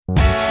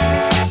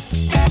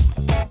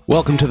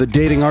Welcome to the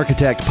Dating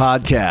Architect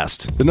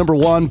Podcast, the number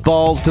one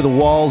balls to the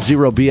wall,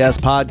 zero BS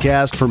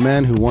podcast for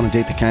men who want to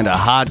date the kind of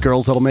hot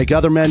girls that'll make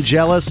other men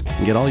jealous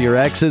and get all your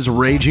exes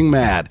raging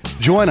mad.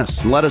 Join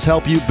us and let us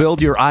help you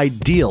build your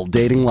ideal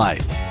dating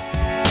life.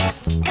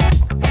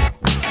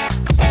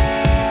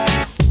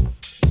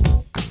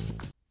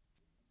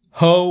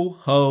 Ho,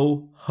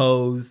 ho,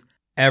 hoes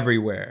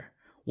everywhere.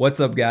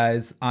 What's up,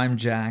 guys? I'm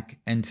Jack,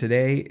 and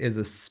today is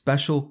a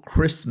special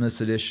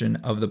Christmas edition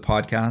of the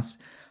podcast.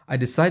 I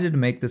decided to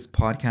make this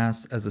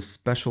podcast as a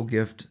special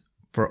gift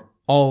for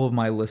all of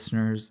my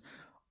listeners,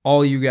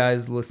 all you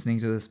guys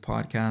listening to this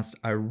podcast.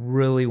 I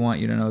really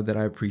want you to know that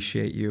I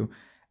appreciate you,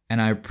 and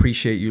I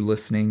appreciate you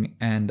listening,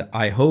 and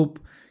I hope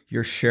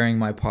you're sharing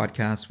my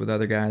podcast with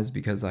other guys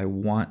because I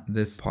want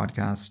this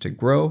podcast to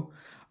grow.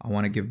 I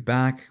want to give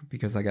back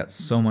because I got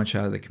so much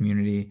out of the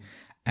community.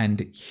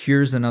 And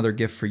here's another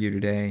gift for you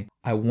today.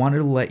 I wanted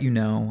to let you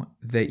know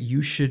that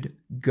you should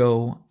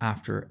go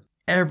after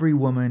every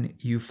woman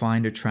you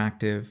find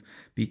attractive,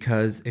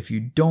 because if you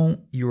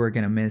don't, you are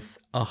going to miss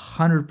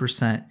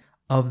 100%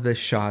 of the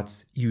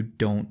shots you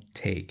don't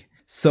take.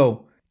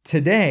 So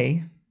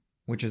today,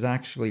 which is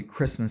actually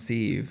Christmas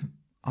Eve,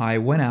 I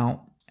went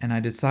out and I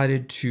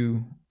decided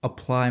to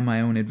apply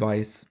my own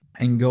advice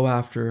and go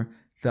after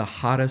the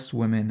hottest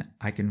women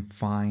I can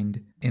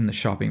find in the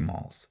shopping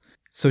malls.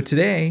 So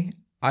today,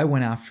 I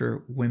went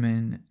after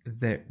women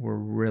that were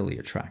really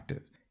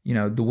attractive. You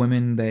know, the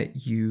women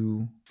that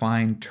you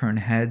find turn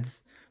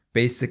heads,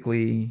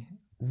 basically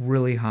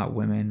really hot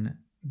women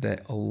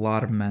that a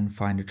lot of men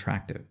find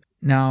attractive.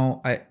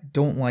 Now, I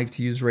don't like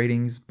to use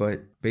ratings,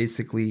 but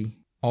basically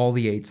all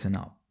the 8s and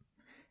up.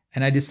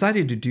 And I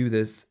decided to do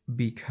this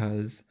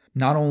because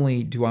not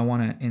only do I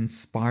want to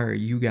inspire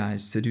you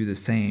guys to do the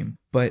same,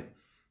 but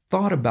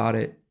thought about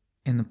it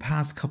in the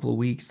past couple of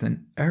weeks,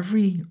 and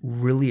every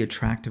really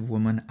attractive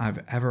woman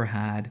I've ever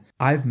had,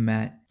 I've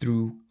met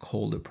through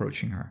cold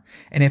approaching her.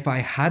 And if I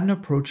hadn't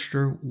approached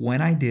her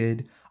when I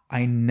did,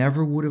 I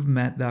never would have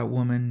met that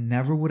woman,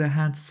 never would have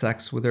had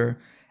sex with her,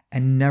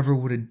 and never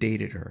would have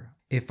dated her.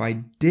 If I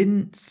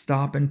didn't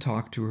stop and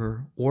talk to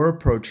her or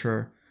approach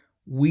her,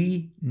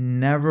 we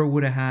never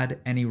would have had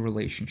any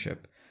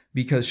relationship,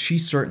 because she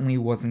certainly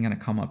wasn't going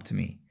to come up to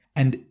me.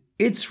 And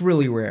it's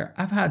really rare.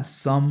 I've had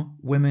some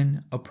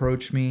women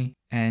approach me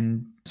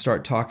and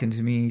start talking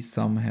to me.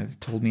 Some have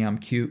told me I'm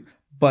cute,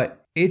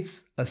 but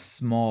it's a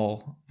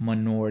small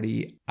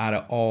minority out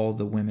of all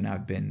the women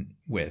I've been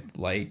with.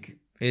 Like,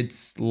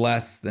 it's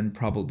less than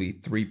probably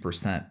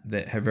 3%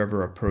 that have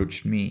ever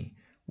approached me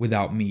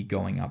without me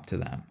going up to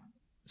them.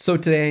 So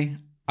today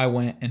I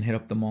went and hit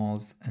up the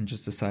malls and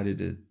just decided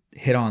to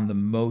hit on the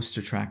most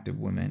attractive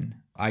women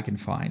I can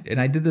find.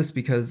 And I did this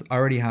because I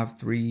already have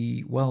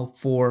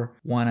 4.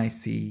 One I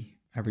see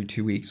every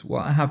 2 weeks.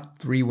 Well, I have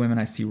 3 women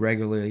I see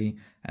regularly,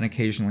 and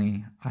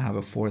occasionally I have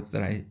a 4th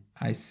that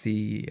I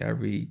see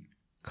every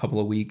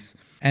couple of weeks.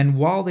 And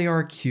while they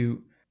are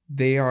cute,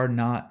 they are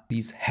not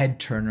these head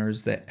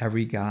turners that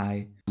every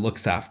guy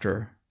looks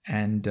after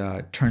and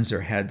turns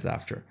their heads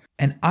after.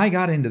 And I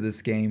got into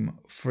this game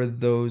for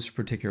those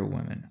particular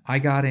women. I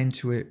got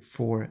into it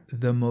for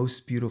the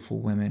most beautiful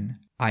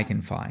women I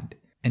can find.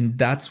 And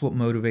that's what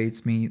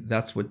motivates me.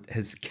 That's what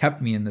has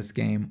kept me in this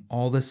game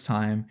all this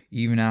time,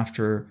 even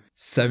after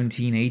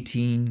 17,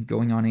 18,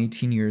 going on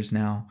 18 years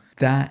now.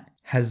 That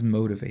has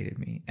motivated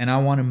me. And I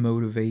want to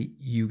motivate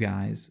you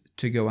guys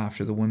to go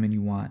after the women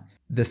you want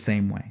the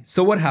same way.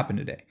 So what happened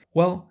today?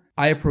 Well,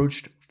 I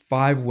approached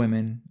 5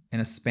 women in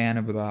a span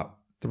of about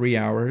 3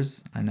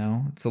 hours. I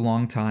know it's a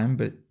long time,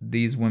 but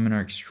these women are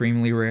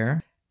extremely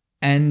rare.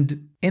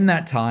 And in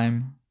that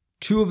time,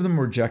 2 of them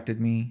rejected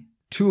me.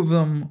 2 of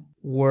them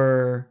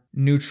were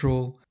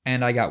neutral,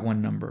 and I got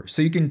 1 number.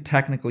 So you can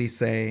technically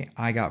say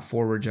I got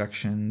 4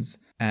 rejections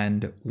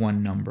and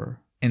 1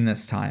 number in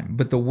this time.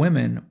 But the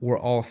women were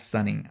all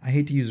stunning. I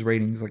hate to use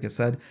ratings, like I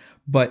said,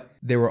 but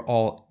they were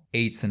all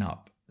 8s and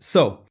up.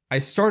 So I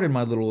started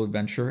my little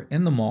adventure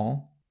in the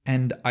mall,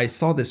 and I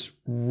saw this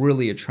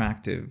really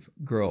attractive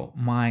girl,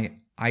 my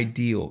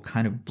ideal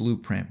kind of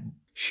blueprint.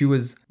 She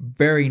was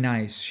very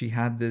nice. She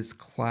had this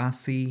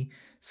classy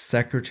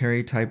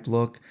secretary type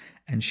look,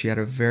 and she had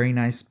a very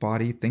nice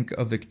body. Think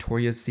of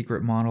Victoria's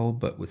Secret model,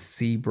 but with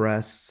C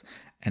breasts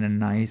and a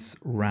nice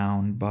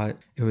round butt.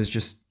 It was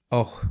just,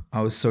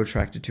 I was so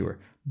attracted to her.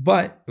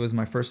 But it was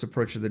my first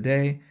approach of the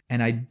day,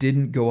 and I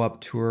didn't go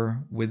up to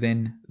her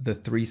within the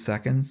 3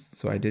 seconds,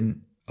 so I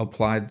didn't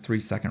apply the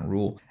 3-second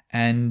rule.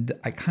 And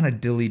I kind of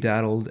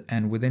dilly-daddled,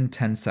 and within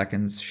 10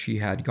 seconds, she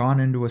had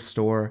gone into a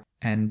store,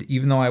 and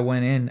even though I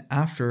went in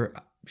after,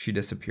 she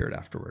disappeared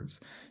afterwards.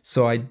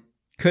 So I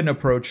couldn't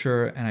approach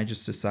her, and I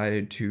just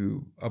decided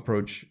to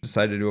approach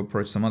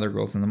some other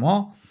girls in the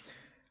mall.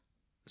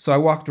 So I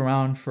walked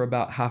around for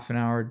about half an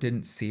hour,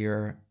 didn't see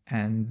her,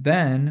 and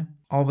then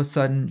all of a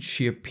sudden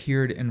she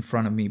appeared in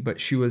front of me,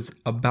 but she was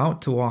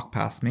about to walk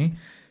past me,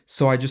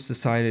 so I just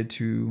decided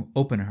to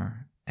open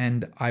her.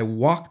 And I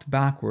walked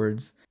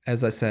backwards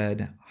as I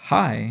said,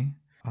 "Hi,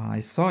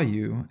 I saw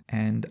you,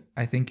 and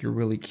I think you're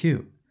really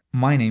cute.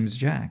 My name's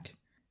Jack."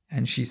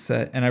 And she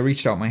said, and I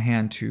reached out my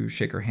hand to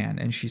shake her hand.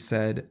 And she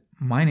said,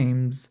 "My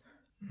name's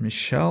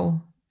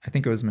Michelle." I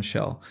think it was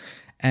Michelle.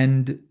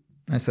 And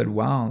I said,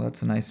 "Wow,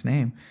 that's a nice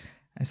name."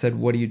 I said,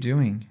 "What are you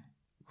doing?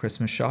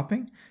 Christmas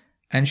shopping?"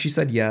 And she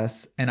said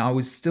yes. And I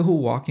was still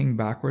walking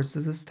backwards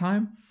at this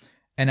time.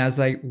 And as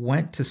I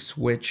went to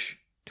switch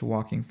to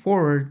walking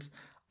forwards,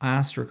 I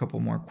asked her a couple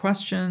more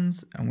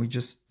questions and we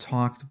just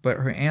talked. But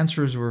her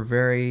answers were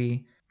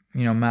very,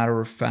 matter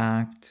of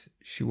fact.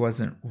 She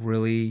wasn't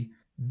really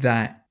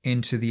that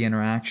into the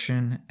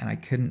interaction and I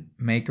couldn't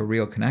make a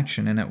real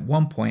connection. And at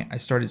one point I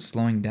started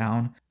slowing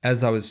down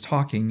as I was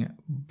talking,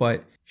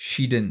 but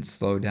she didn't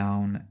slow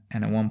down.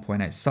 And at one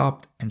point I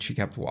stopped and she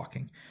kept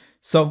walking.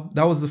 So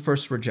that was the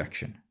first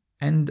rejection.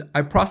 And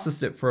I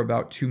processed it for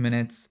about 2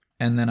 minutes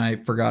and then I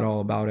forgot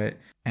all about it.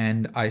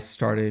 And I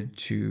started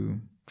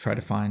to try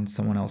to find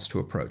someone else to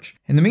approach.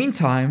 In the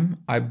meantime,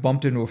 I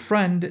bumped into a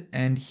friend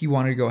and he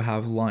wanted to go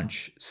have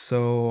lunch.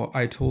 So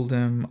I told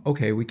him,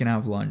 okay, we can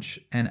have lunch.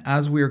 And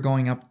as we were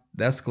going up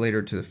the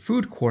escalator to the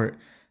food court,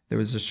 there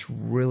was this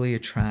really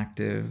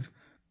attractive,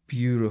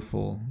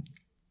 beautiful,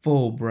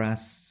 full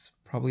breasts,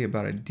 probably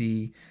about a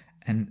D.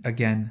 And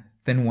again,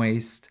 thin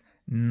waist,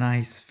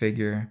 nice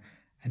figure,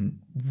 and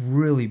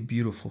really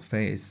beautiful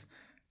face.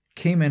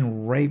 Came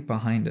in right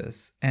behind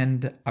us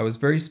and I was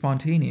very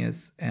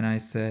spontaneous and I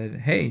said,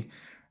 "Hey,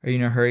 are you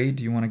in a hurry?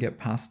 Do you want to get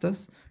past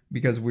us?"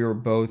 Because we were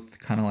both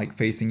kind of like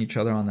facing each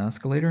other on the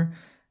escalator.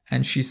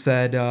 And she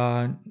said,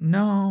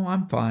 "No,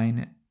 I'm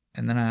fine."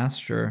 And then I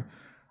asked her,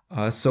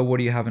 "So what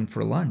are you having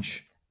for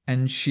lunch?"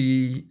 And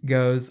she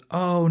goes,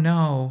 "Oh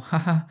no,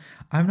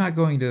 I'm not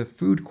going to the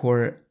food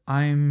court.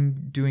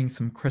 I'm doing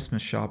some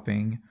Christmas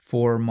shopping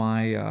for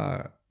my,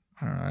 I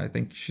don't know, I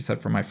think she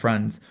said for my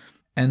friends."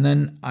 And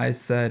then I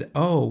said,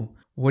 "Oh,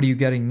 what are you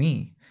getting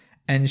me?"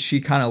 And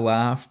she kind of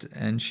laughed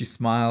and she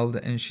smiled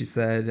and she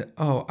said,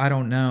 "Oh, I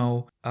don't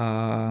know."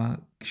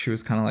 She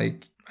was kind of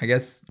like, I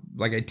guess,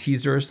 like I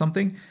teased her or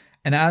something.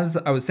 And as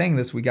I was saying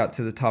this, we got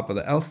to the top of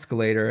the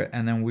escalator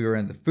and then we were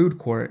in the food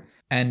court.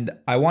 And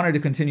I wanted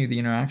to continue the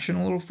interaction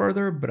a little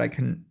further, but I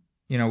couldn't,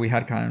 we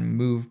had kind of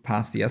moved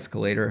past the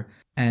escalator.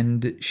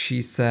 And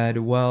she said,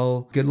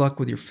 "Well, good luck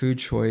with your food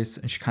choice."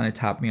 And she kind of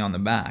tapped me on the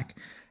back.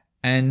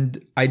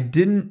 And I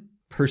didn't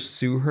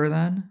pursue her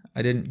then.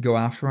 I didn't go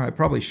after her. I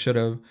probably should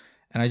have.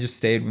 And I just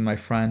stayed with my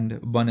friend,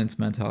 abundance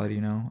mentality,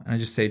 and I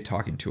just stayed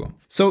talking to him.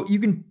 So you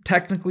can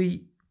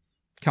technically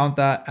count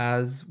that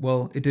as,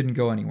 well, it didn't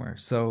go anywhere.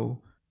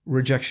 So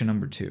rejection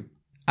number 2.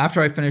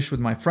 After I finished with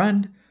my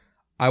friend,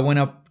 I went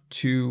up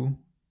to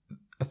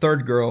a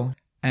third girl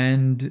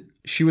and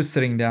she was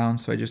sitting down.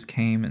 So I just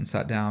came and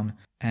sat down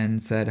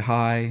and said,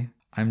 "Hi,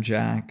 I'm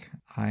Jack.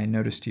 I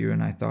noticed you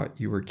and I thought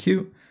you were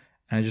cute.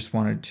 And I just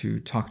wanted to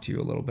talk to you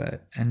a little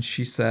bit." And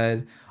she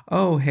said,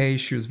 "Oh, hey."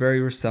 She was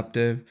very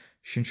receptive.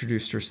 She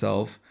introduced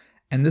herself.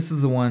 And this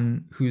is the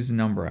one whose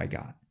number I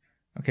got.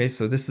 Okay,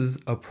 so this is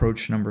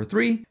approach number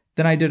 3.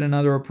 Then I did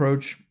another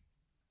approach.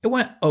 It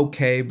went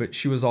okay, but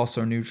she was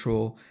also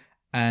neutral.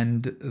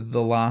 And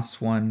the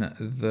last one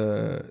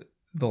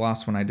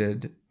I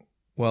did,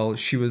 well,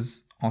 she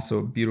was also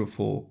a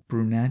beautiful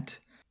brunette.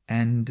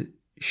 And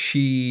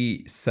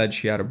she said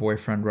she had a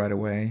boyfriend right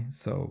away.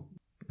 So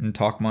didn't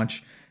talk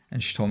much.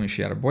 And she told me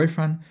she had a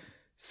boyfriend.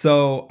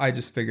 So I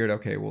just figured,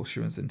 okay, well, she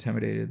was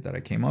intimidated that I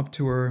came up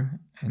to her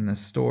in the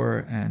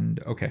store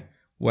and okay,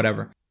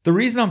 whatever. The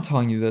reason I'm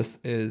telling you this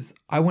is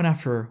I went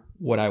after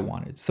what I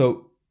wanted.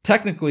 So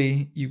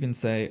technically you can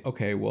say,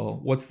 okay, well,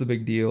 what's the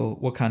big deal?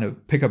 What kind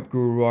of pickup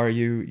guru are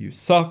you? You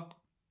suck.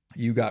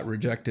 You got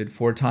rejected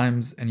 4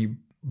 times and you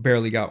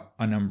barely got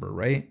a number,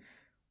 right?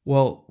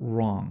 Well,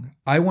 wrong.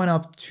 I went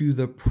up to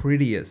the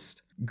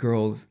prettiest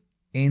girls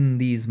in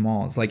these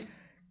malls. Like,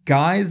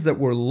 guys that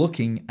were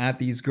looking at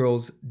these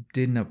girls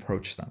didn't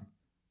approach them.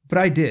 But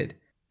I did.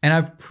 And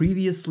I've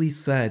previously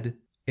said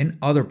in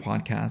other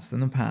podcasts in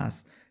the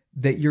past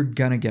that you're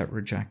going to get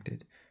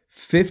rejected.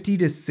 50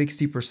 to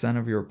 60%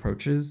 of your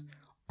approaches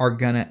are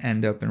going to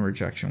end up in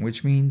rejection,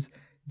 which means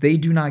they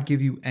do not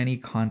give you any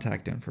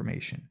contact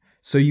information.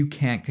 So you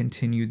can't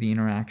continue the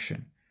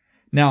interaction.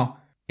 Now,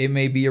 it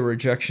may be a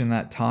rejection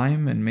that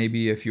time, and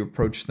maybe if you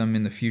approach them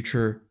in the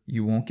future,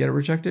 you won't get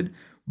rejected.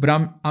 But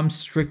I'm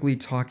strictly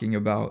talking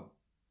about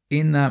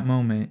in that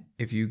moment,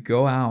 if you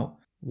go out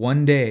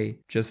one day,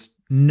 just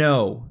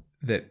know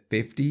that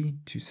 50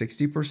 to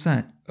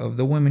 60% of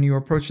the women you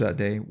approach that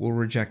day will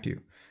reject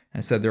you. And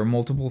I said there are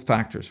multiple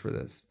factors for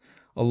this.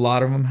 A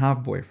lot of them have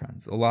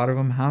boyfriends. A lot of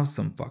them have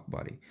some fuck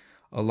buddy.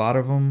 A lot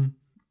of them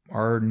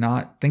are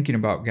not thinking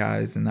about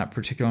guys in that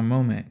particular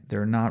moment.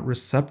 They're not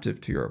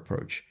receptive to your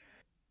approach.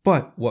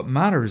 But what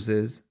matters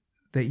is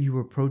that you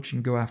approach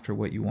and go after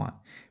what you want.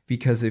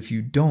 Because if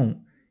you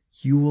don't,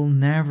 you will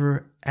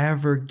never,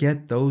 ever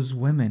get those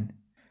women.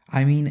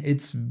 I mean,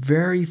 it's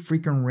very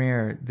freaking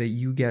rare that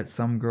you get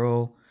some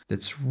girl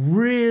that's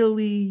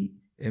really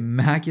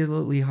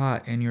immaculately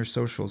hot in your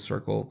social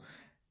circle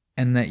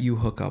and that you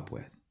hook up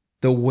with.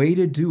 The way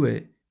to do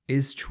it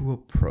is to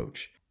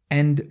approach.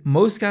 And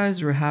most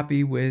guys are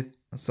happy with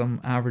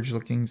some average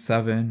looking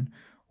 7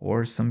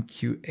 or some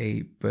cute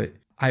ape, but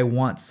I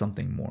want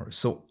something more.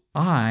 So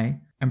I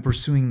am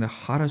pursuing the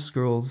hottest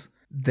girls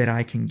that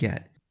I can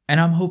get. And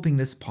I'm hoping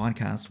this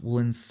podcast will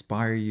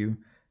inspire you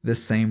the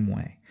same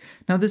way.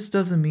 Now, this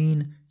doesn't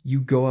mean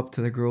you go up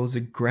to the girls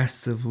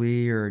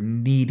aggressively or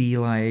needy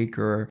like,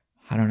 or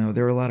I don't know,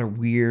 there are a lot of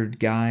weird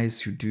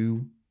guys who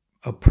do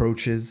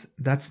approaches.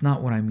 That's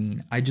not what I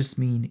mean. I just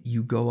mean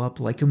you go up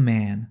like a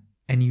man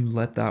and you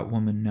let that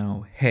woman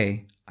know,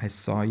 hey, I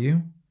saw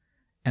you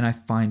and I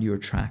find you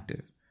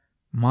attractive.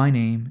 My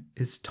name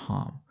is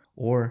Tom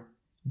or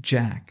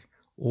Jack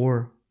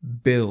or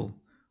Bill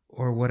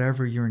or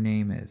whatever your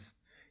name is.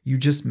 You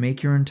just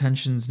make your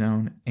intentions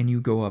known and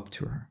you go up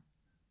to her.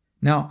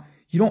 Now,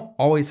 you don't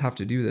always have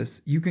to do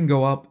this. You can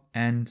go up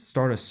and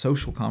start a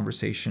social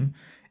conversation.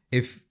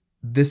 If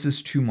this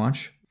is too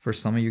much for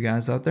some of you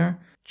guys out there,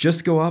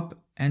 just go up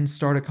and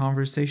start a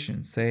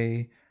conversation.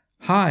 Say,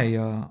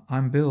 hi,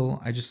 I'm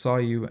Bill. I just saw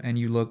you and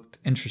you looked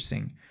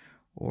interesting.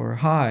 Or,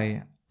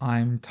 hi,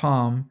 I'm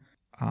Tom.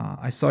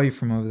 I saw you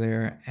from over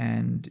there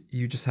and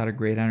you just had a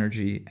great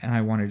energy and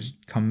I wanted to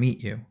come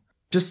meet you.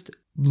 Just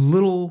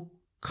little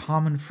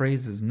common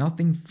phrases,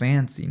 nothing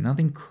fancy,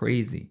 nothing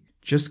crazy.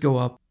 Just go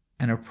up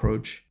and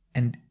approach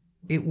and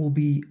it will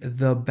be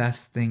the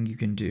best thing you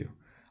can do.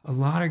 A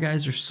lot of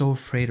guys are so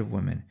afraid of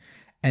women.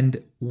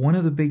 And one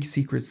of the big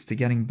secrets to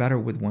getting better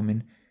with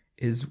women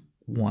is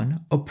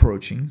one,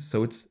 approaching.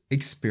 So it's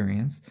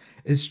experience.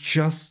 It's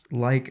just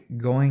like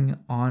going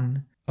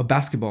on a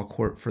basketball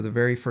court for the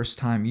very first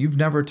time. You've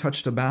never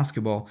touched a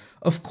basketball.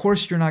 Of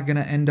course, you're not going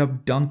to end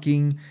up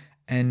dunking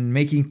and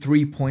making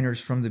 3-pointers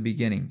from the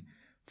beginning.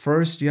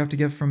 First, you have to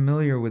get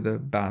familiar with the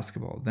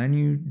basketball. Then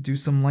you do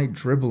some light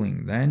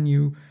dribbling. Then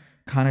you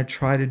kind of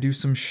try to do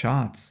some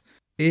shots.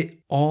 It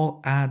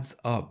all adds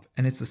up.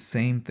 And it's the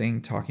same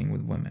thing talking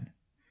with women.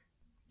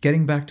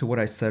 Getting back to what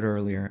I said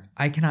earlier,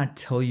 I cannot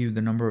tell you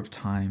the number of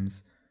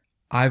times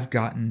I've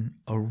gotten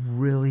a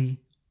really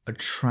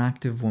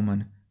attractive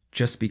woman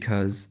just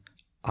because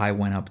I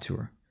went up to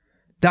her.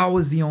 That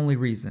was the only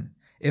reason.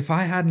 If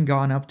I hadn't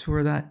gone up to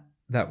her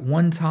that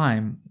one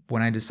time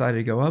when I decided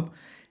to go up,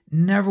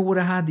 never would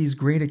have had these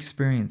great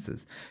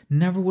experiences.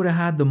 Never would have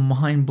had the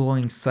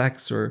mind-blowing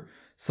sex or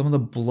some of the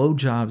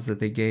blowjobs that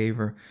they gave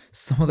or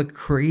some of the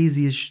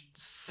craziest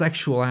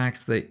sexual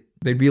acts that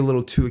they'd be a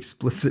little too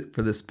explicit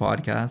for this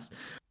podcast.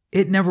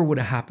 It never would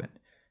have happened.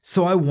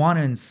 So I want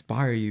to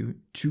inspire you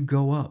to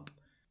go up.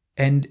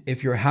 And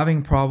if you're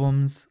having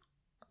problems,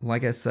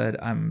 like I said,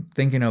 I'm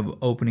thinking of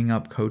opening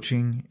up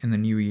coaching in the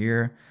new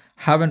year.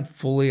 Haven't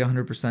fully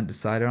 100%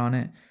 decided on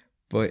it,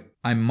 but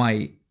I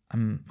might.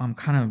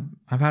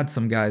 I've had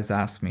some guys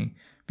ask me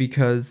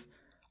because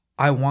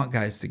I want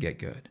guys to get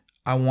good.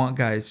 I want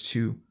guys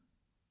to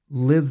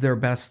live their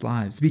best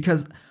lives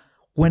because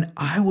when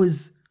I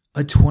was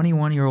a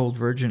 21-year-old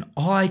virgin,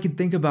 all I could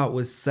think about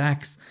was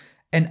sex.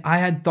 And I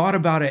had thought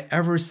about it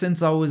ever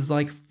since I was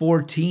like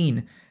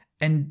 14.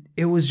 And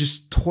it was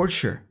just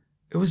torture.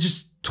 It was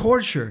just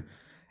torture.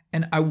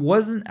 And I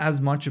wasn't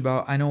as much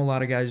about, I know a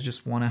lot of guys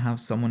just want to have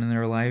someone in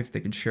their life they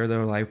can share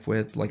their life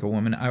with, like a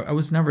woman. I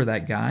was never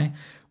that guy,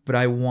 but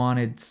I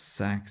wanted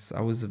sex.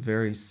 I was a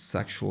very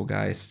sexual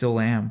guy. I still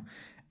am.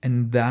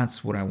 And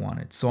that's what I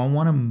wanted. So I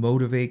want to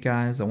motivate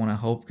guys. I want to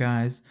help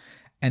guys.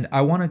 And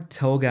I want to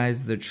tell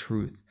guys the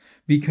truth.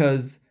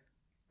 Because,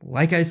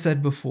 like I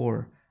said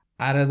before,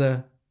 out of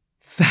the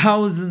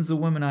thousands of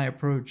women I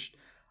approached,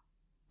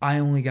 I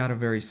only got a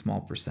very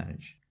small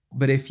percentage.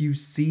 But if you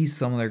see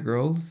some of the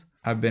girls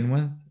I've been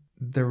with,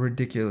 they're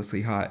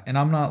ridiculously hot. And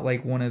I'm not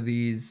like one of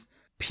these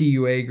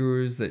PUA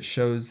gurus that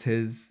shows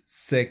his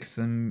 6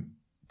 and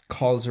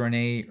calls her an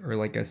 8 or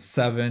like a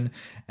 7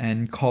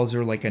 and calls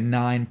her like a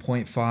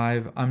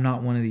 9.5. I'm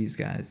not one of these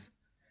guys.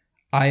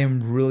 I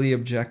am really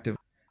objective.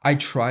 I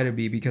try to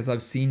be because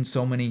I've seen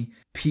so many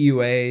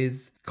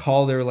PUAs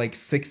call their like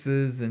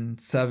 6s and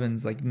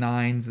 7s like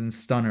 9s and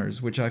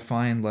stunners, which I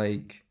find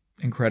like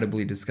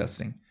incredibly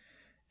disgusting.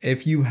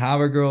 If you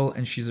have a girl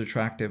and she's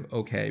attractive,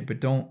 okay, but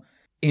don't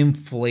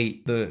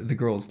inflate the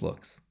girl's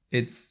looks.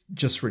 It's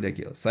just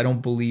ridiculous. I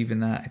don't believe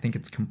in that. I think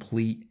it's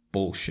complete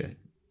bullshit.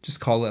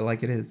 Just call it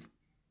like it is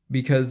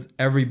because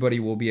everybody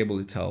will be able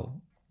to tell.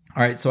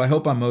 All right, so I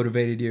hope I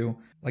motivated you.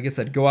 Like I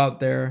said, go out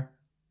there,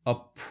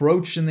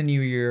 approach in the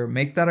new year,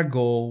 make that a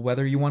goal,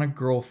 whether you want a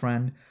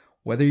girlfriend,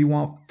 whether you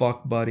want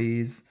fuck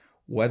buddies,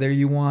 whether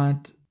you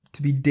want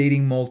to be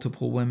dating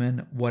multiple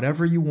women,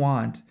 whatever you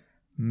want,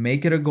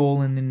 make it a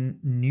goal in the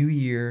new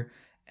year.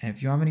 And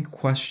if you have any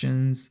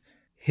questions,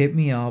 hit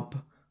me up.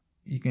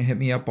 You can hit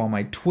me up on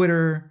my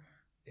Twitter.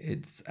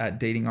 It's at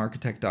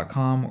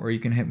datingarchitect.com, or you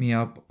can hit me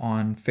up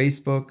on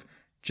Facebook.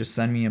 Just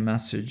send me a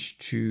message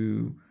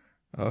to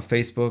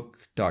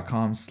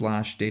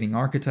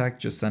facebook.com/datingarchitect.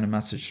 Just send a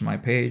message to my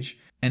page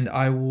and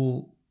I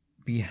will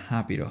be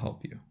happy to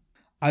help you.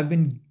 I've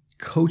been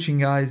coaching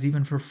guys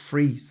even for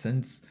free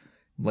since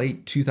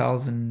late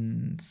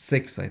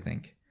 2006, I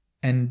think.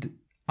 And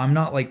I'm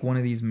not like one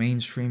of these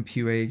mainstream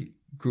PUA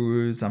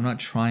gurus. I'm not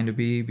trying to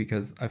be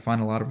because I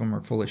find a lot of them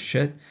are full of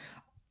shit.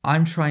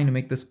 I'm trying to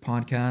make this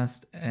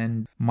podcast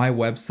and my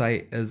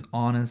website as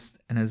honest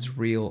and as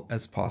real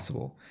as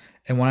possible.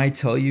 And when I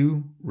tell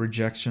you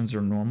rejections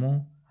are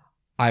normal,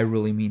 I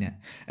really mean it.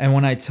 And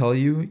when I tell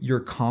you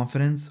your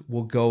confidence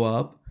will go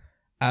up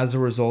as a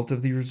result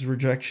of these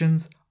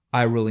rejections,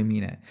 I really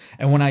mean it.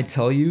 And when I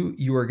tell you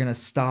you are going to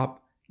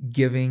stop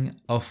giving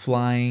a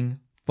flying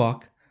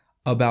fuck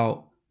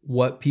about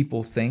what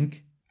people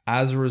think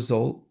as a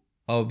result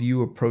of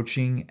you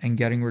approaching and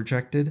getting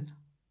rejected,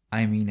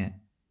 I mean it.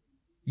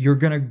 You're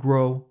going to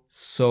grow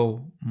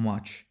so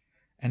much.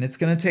 And it's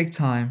going to take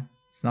time.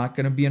 It's not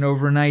going to be an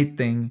overnight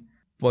thing,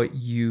 but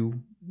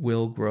you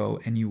will grow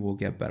and you will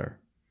get better.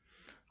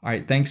 All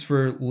right, thanks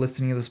for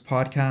listening to this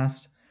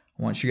podcast.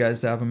 I want you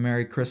guys to have a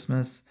Merry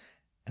Christmas,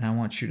 and I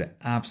want you to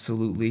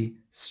absolutely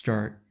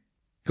start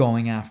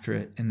going after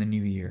it in the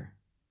new year.